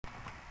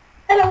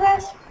Hello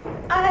guys,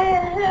 I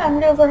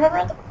am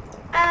Leo400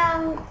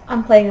 and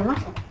I'm playing a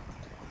Muscle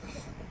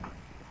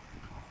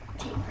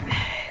Team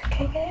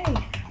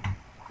KK.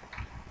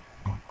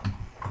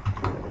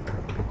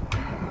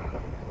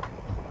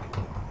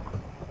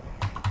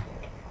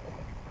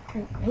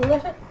 Who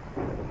is it?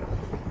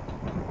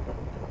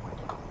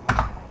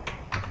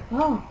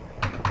 Oh.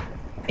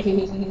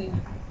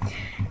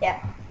 Yeah.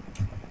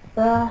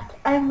 But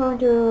I'm going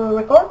to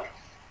record.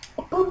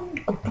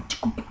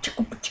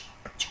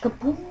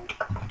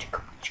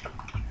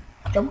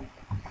 Jump.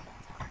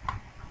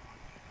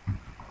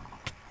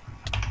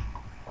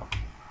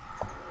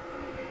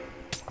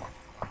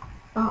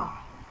 Oh.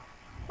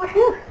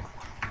 Woohoo!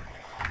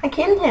 I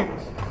killed him.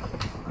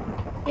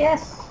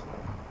 Yes.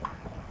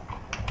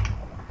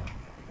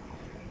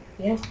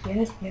 Yes.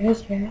 Yeah.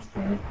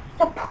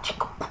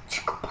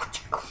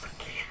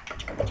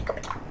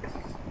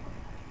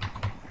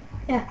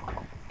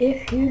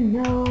 If you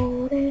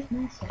know this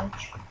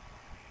message,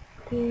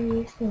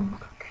 please don't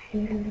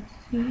kill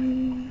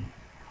me.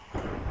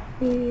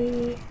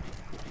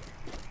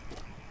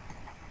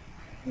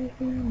 If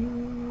you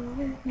know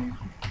this message.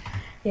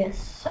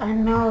 Yes, I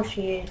know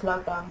she is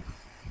logged on.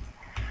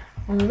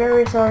 I'm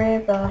very sorry,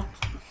 but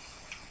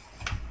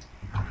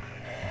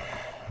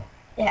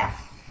yeah.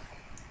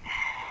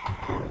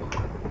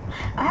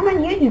 I'm on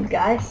YouTube,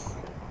 guys.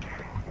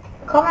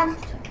 Comment.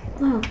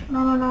 No.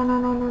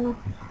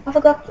 I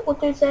forgot what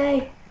to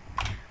say.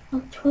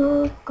 I'm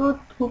too good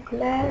to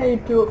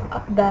play to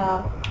up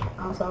down.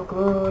 I'm so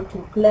good to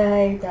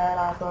play that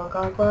I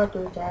forgot what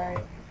to say.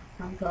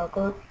 I'm so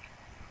good.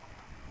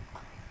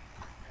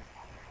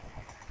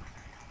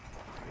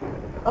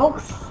 Oh,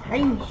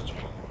 strange.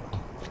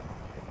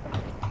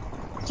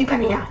 Super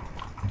Ninja.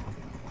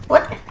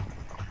 What?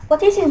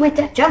 What is it with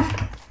that jump?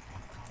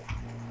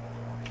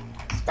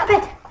 Stop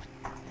it!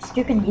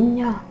 Stupid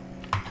Ninja.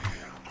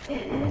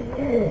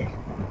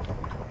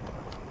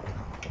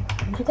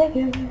 Thank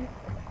you.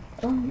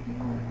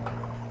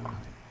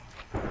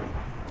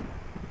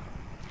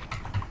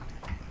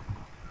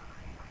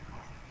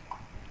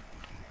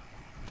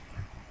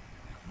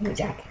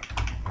 Jack.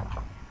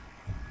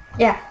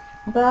 Yeah,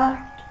 but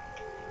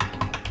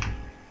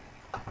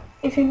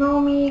if you know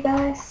me,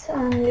 guys,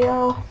 I'm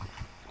Leo.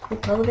 You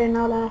probably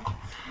know that.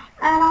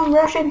 And I'm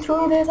rushing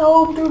through this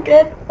home to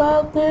get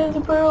out this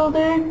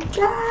building.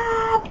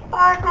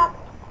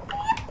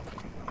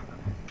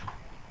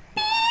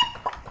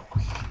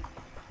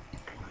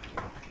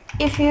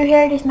 If you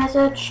hear this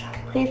message,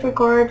 please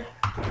record.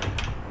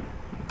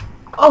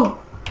 Oh,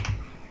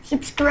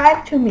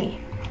 subscribe to me.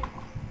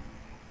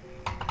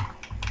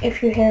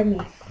 If you hear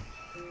me.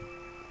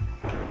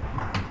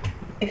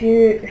 If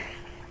you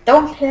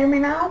don't hear me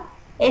now,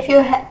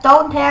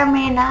 don't hear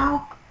me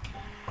now,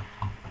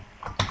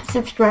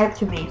 subscribe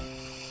to me.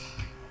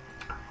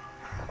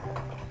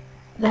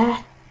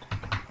 That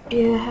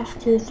you have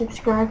to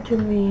subscribe to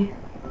me.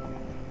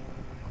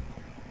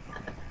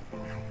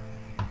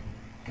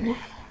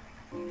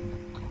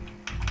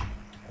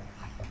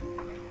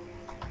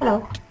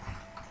 Hello.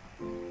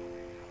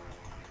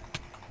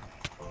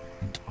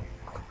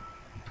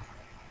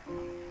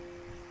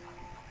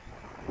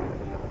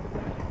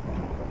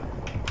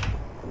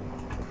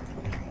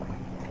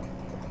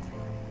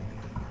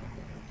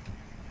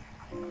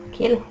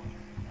 Kill.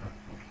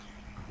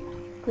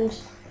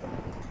 Please.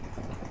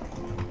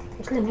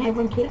 Just let me have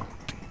one kill.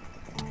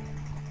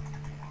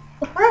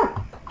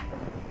 Oh!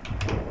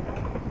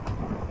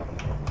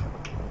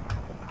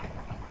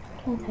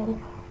 Can't help.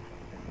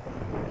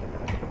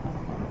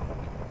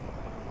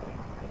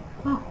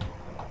 Oh.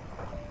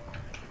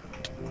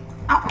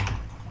 Ow.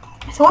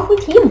 I thought we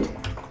teamed.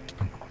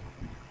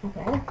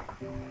 Okay.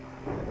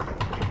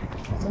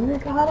 Somebody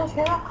got us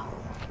here. Oh.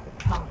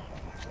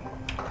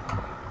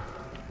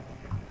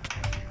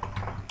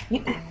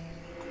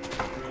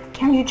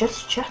 Can you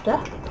just shut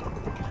up?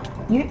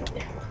 You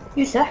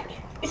suck.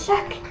 You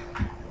suck.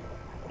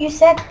 You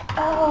said,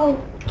 oh,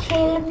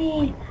 kill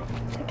me.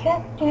 I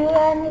can't do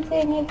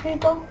anything if you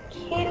don't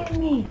kill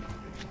me.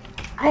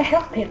 I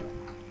help him.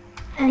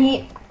 And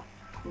he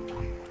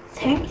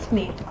thanks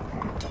me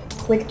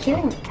with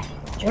killing me.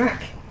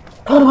 Jerk.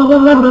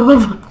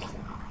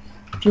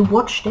 If you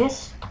watch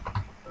this,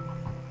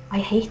 I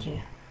hate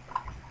you.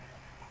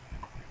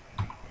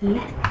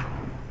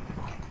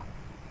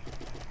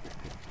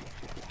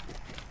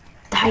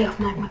 Die of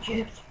magma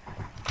cubes.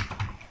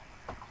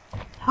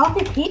 How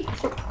did he?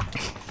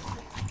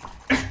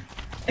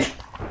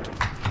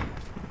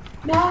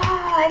 No,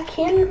 I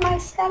killed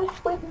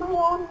myself with my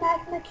own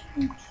magma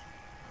cubes.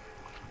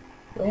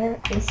 Where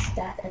is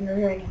that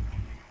ring?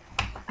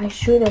 I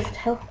should have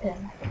helped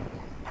him.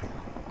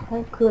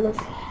 I could have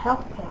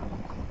helped him.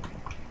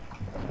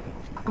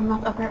 I'm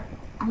not up here.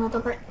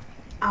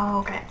 Oh,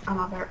 okay, I'm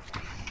up here.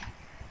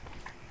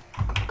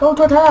 Go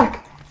to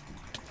attack!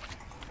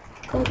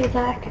 Go to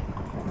attack.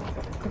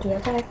 Go to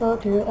attack, go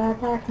to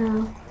attack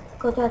now.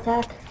 Go to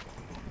attack.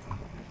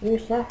 You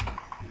suck.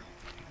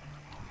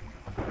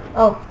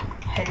 Oh,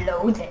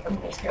 hello there,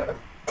 Mr.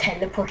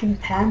 Teleporting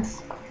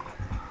Pants.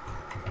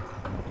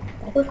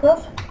 That was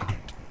close.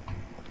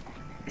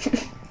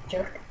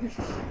 Jerk.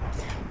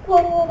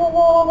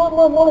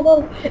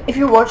 Whoa. If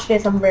you watch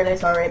this, I'm really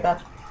sorry,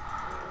 but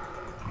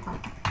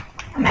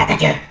I'm mad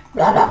at you.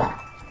 Blah blah blah.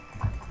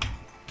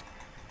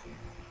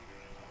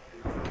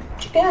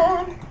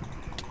 Chicken.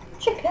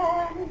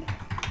 Chicken.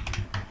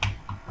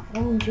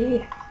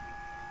 OMG.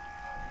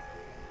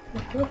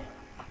 That's good.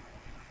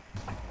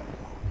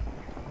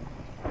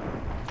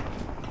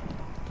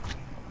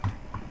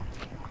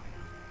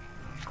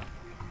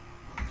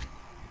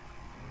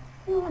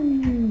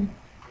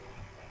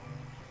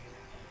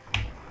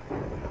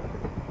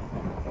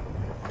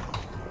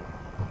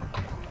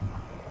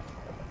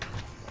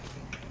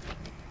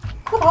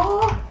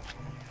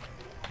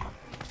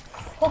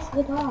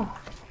 Ta-da!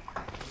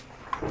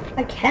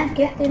 I can't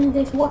get in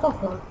this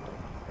waterfall.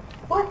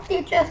 What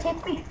did just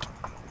hit me?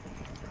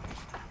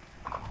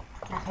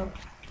 Asshole.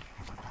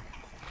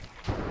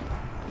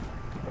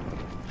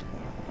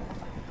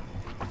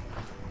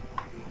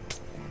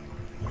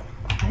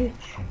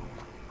 Ouch.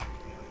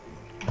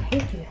 I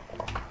hate you.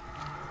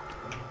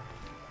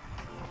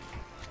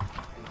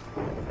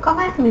 Come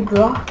at me,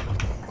 bro.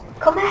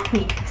 Come at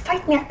me.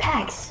 Fight me at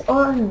PAX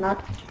or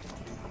not.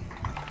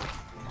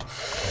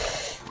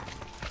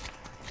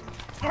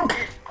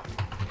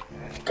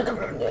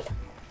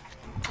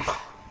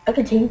 I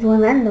can change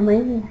one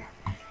randomly.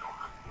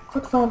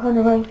 Put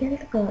 500 right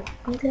there.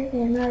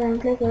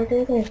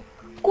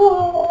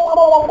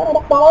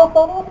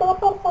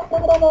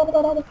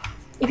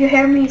 If you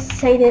hear me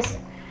say this,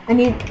 I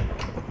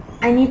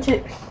need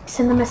to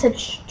send a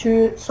message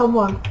to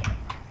someone.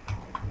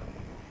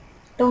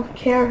 Don't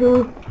care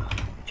who.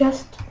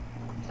 Just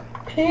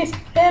please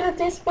edit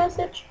this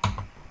message.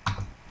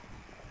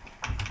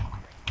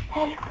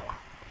 Help.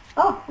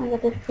 Oh, I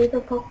got this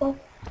creeper Pokeball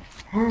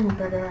and a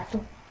burger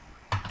apple.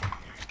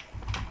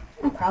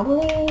 I'm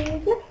probably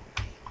good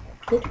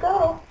to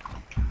go.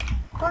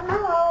 For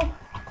now.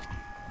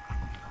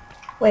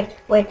 Wait.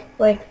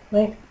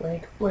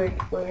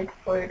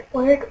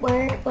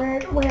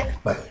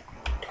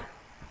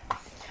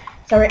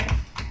 Sorry,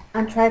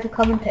 I'm trying to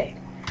commentate,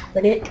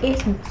 but it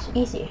isn't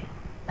easy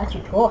as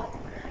you thought.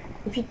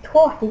 If you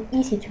thought it's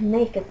easy to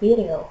make a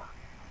video,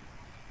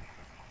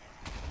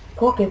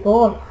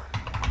 Pokeball.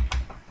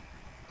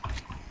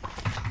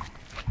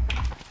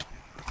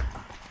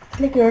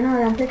 Click your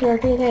nose and click your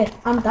teeth.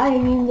 I'm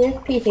dying in this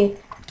PC.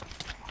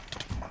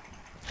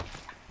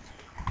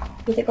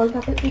 Eat the golden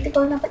apple, eat the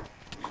golden apple.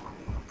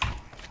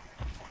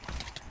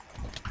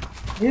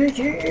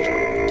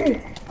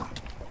 GG!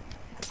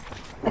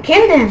 I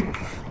killed him!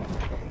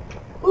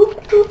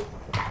 Oop, oop.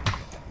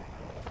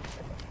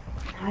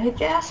 I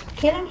just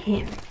killing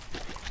him.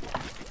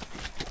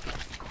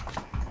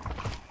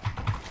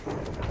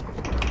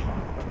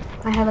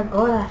 I have a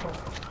gold apple.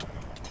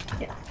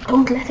 Yeah,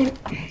 don't let him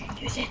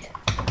use it.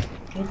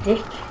 You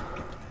dick.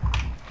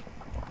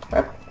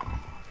 Up.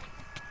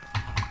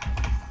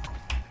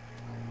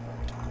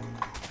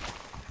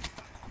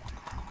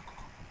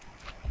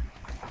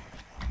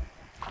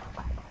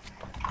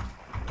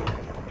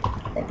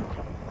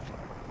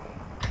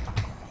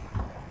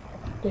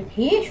 Did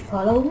he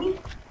follow me?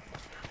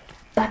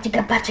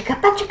 Bachika.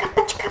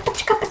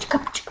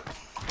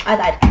 I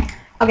died.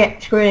 Okay,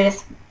 screw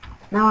this.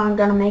 Now I'm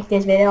gonna make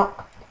this video.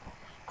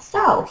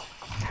 So,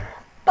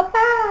 bye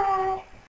bye.